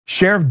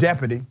Sheriff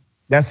deputy,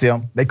 that's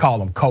him, they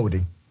call him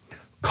Cody.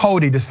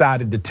 Cody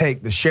decided to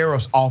take the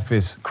sheriff's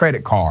office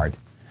credit card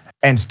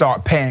and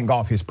start paying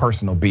off his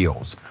personal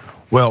bills.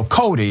 Well,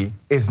 Cody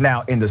is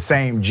now in the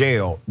same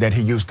jail that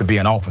he used to be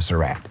an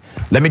officer at.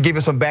 Let me give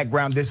you some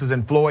background. This is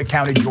in Floyd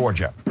County,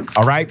 Georgia,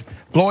 all right?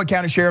 Floyd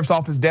County Sheriff's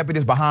Office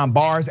deputies behind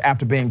bars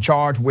after being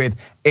charged with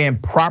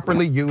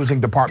improperly using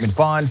department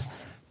funds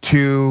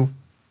to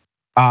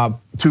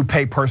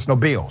pay personal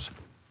bills.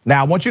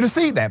 Now, I want you to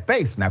see that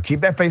face. Now,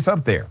 keep that face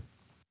up there.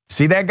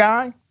 See that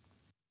guy?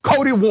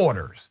 Cody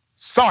Waters,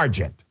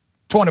 sergeant,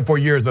 24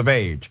 years of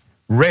age,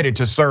 ready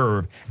to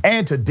serve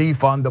and to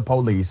defund the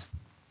police.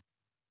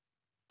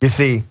 You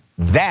see,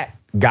 that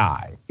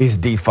guy is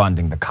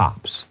defunding the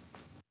cops,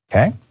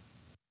 okay?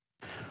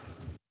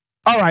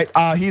 All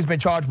right, he's been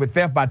charged with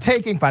theft by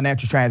taking,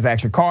 financial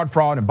transaction, card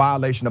fraud, and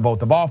violation of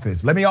oath of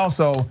office. Let me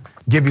also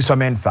give you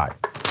some insight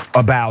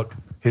about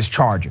his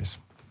charges.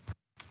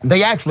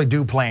 They actually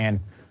do plan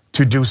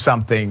to do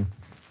something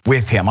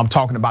with him. I'm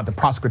talking about the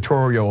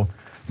prosecutorial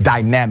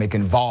dynamic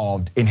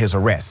involved in his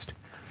arrest.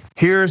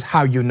 Here's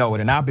how you know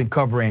it, and I've been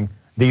covering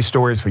these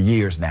stories for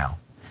years now.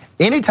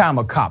 Anytime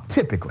a cop,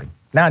 typically,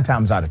 9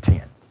 times out of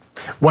 10,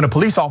 when a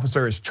police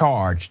officer is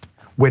charged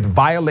with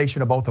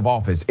violation of oath of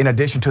office, in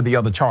addition to the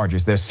other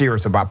charges they're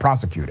serious about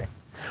prosecuting,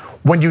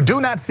 when you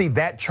do not see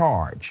that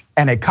charge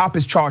and a cop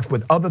is charged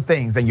with other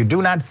things and you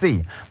do not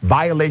see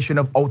violation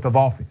of oath of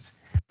office,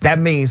 that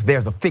means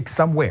there's a fix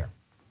somewhere.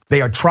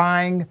 They are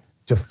trying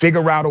to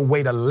figure out a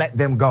way to let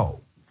them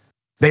go.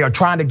 They are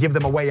trying to give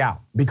them a way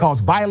out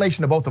because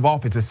violation of oath of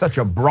office is such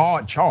a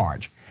broad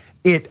charge.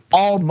 It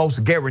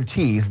almost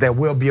guarantees there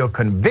will be a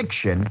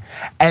conviction,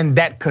 and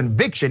that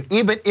conviction,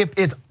 even if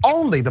it's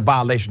only the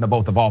violation of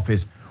oath of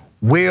office,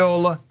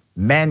 will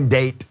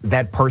mandate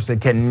that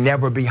person can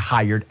never be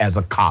hired as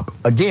a cop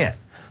again.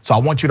 So I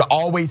want you to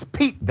always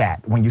peep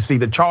that when you see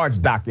the charge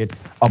docket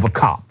of a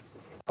cop.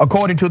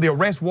 According to the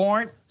arrest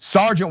warrant,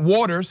 Sergeant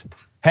Waters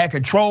had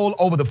control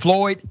over the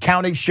Floyd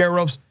County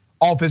Sheriff's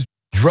Office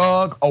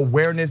Drug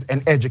Awareness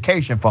and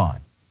Education Fund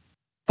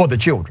for the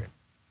children,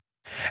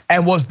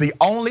 and was the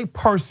only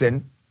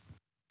person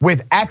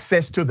with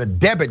access to the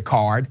debit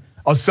card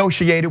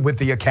associated with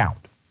the account.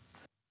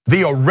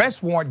 The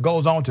arrest warrant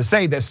goes on to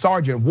say that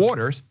Sergeant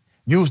Waters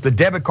used the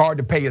debit card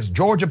to pay his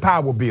Georgia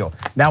Power bill.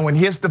 Now, in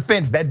his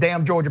defense, that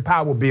damn Georgia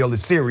Power bill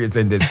is serious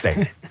in this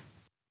state,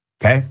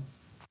 okay?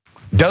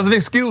 Doesn't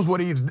excuse what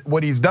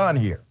he's done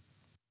here,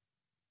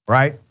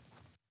 right?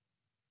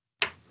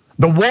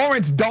 The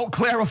warrants don't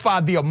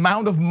clarify the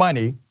amount of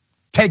money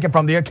taken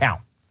from the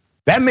account.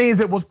 That means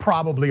it was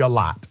probably a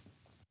lot.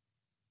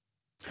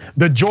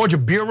 The Georgia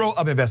Bureau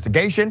of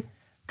Investigation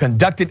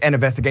conducted an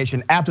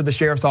investigation after the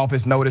sheriff's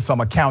office noticed some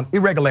account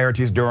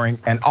irregularities during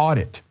an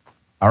audit,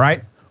 all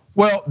right?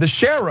 Well, the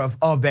sheriff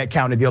of that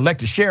county, the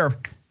elected sheriff,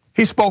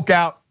 he spoke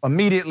out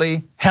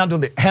immediately,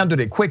 handled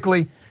it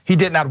quickly. He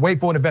did not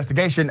wait for an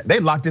investigation. They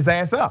locked his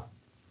ass up.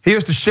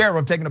 Here's the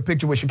sheriff taking a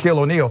picture with Shaquille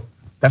O'Neal.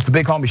 That's the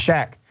big homie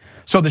Shaq.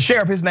 So the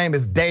sheriff, his name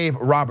is Dave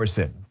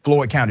Robertson,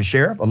 Floyd County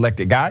Sheriff,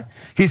 elected guy.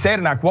 He said,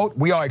 and I quote,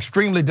 "We are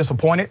extremely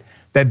disappointed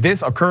that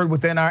this occurred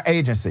within our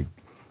agency.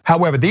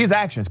 However, these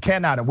actions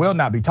cannot and will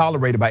not be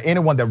tolerated by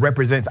anyone that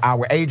represents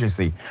our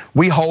agency.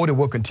 We hold and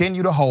will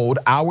continue to hold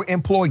our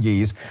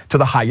employees to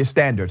the highest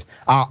standards.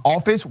 Our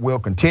office will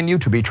continue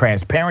to be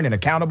transparent and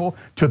accountable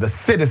to the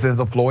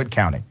citizens of Floyd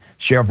County,"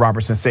 Sheriff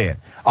Robertson said.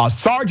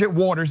 Sergeant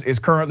Waters is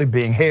currently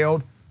being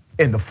held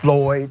in the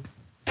Floyd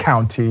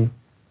County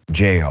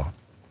Jail.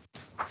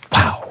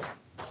 Wow.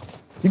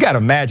 You got to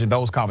imagine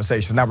those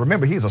conversations. Now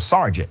remember, he's a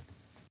sergeant.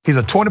 He's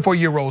a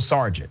 24-year-old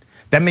sergeant.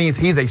 That means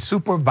he's a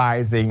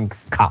supervising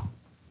cop.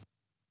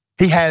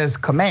 He has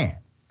command.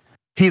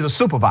 He's a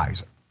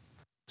supervisor.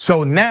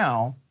 So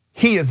now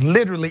he is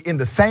literally in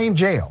the same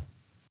jail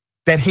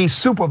that he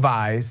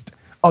supervised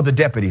other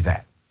deputies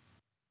at.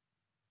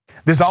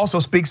 This also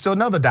speaks to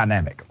another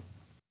dynamic.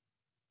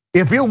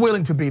 If you're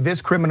willing to be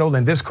this criminal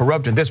and this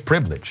corrupt and this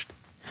privileged,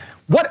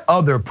 what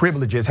other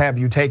privileges have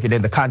you taken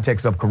in the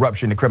context of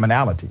corruption and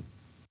criminality?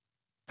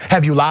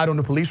 Have you lied on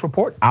the police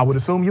report? I would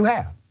assume you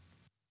have.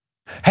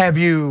 Have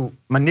you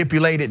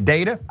manipulated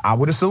data? I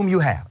would assume you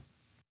have.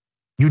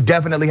 You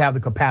definitely have the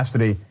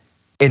capacity,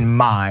 in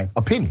my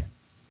opinion.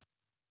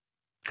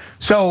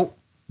 So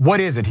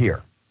what is it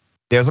here?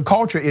 There's a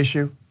culture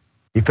issue.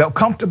 He felt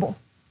comfortable.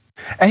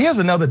 And here's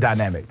another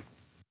dynamic.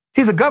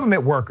 He's a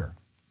government worker.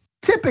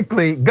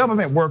 Typically,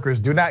 government workers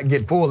do not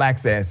get full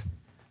access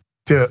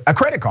to a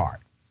credit card.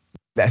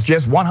 That's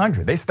just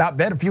 100. They stopped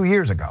that a few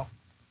years ago.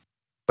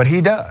 But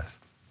he does.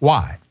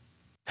 Why?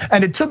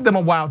 And it took them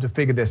a while to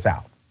figure this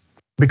out,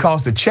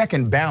 because the check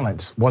and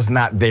balance was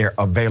not there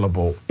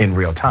available in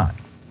real time.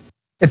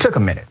 It took a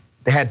minute.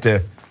 They had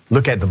to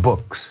look at the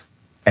books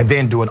and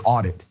then do an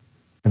audit.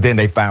 And then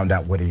they found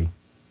out what he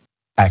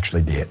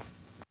actually did.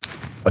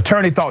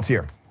 Attorney thoughts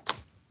here.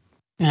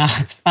 No,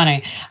 it's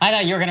funny. I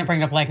thought you were going to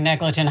bring up like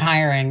negligent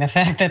hiring, the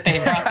fact that they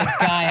brought this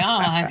guy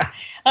on.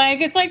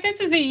 Like, it's like,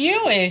 this is a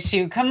you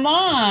issue, come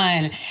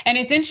on. And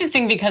it's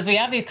interesting because we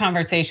have these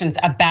conversations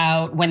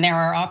about when there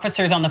are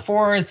officers on the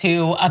force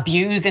who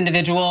abuse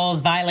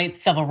individuals, violate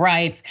civil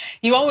rights.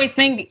 You always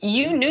think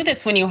you knew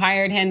this when you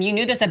hired him, you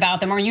knew this about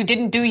them, or you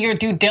didn't do your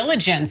due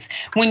diligence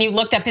when you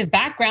looked up his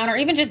background or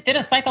even just did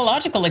a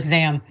psychological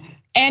exam.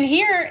 And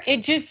here,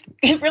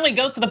 it really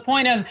goes to the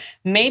point of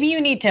maybe you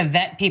need to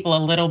vet people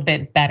a little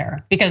bit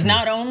better, because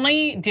not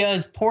only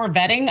does poor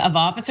vetting of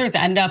officers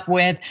end up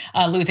with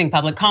losing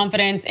public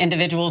confidence,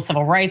 individuals'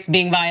 civil rights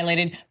being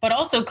violated, but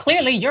also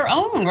clearly your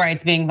own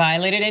rights being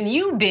violated and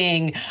you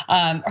being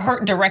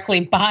hurt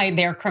directly by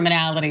their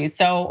criminality.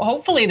 So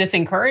hopefully this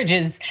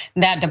encourages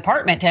that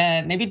department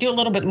to maybe do a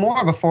little bit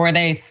more before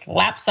they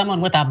slap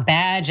someone with a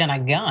badge and a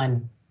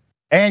gun.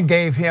 And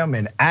gave him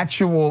an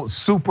actual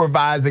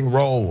supervising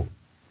role.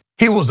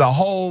 He was a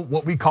whole,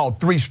 what we call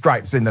 3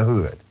 stripes in the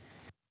hood.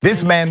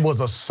 This man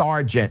was a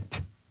sergeant,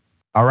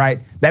 all right?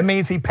 That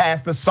means he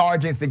passed the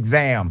sergeant's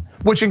exam,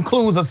 which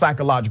includes a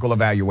psychological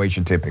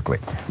evaluation typically.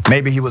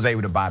 Maybe he was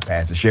able to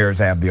bypass it. Sheriffs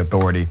have the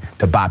authority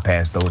to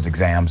bypass those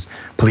exams.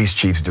 Police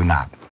chiefs do not.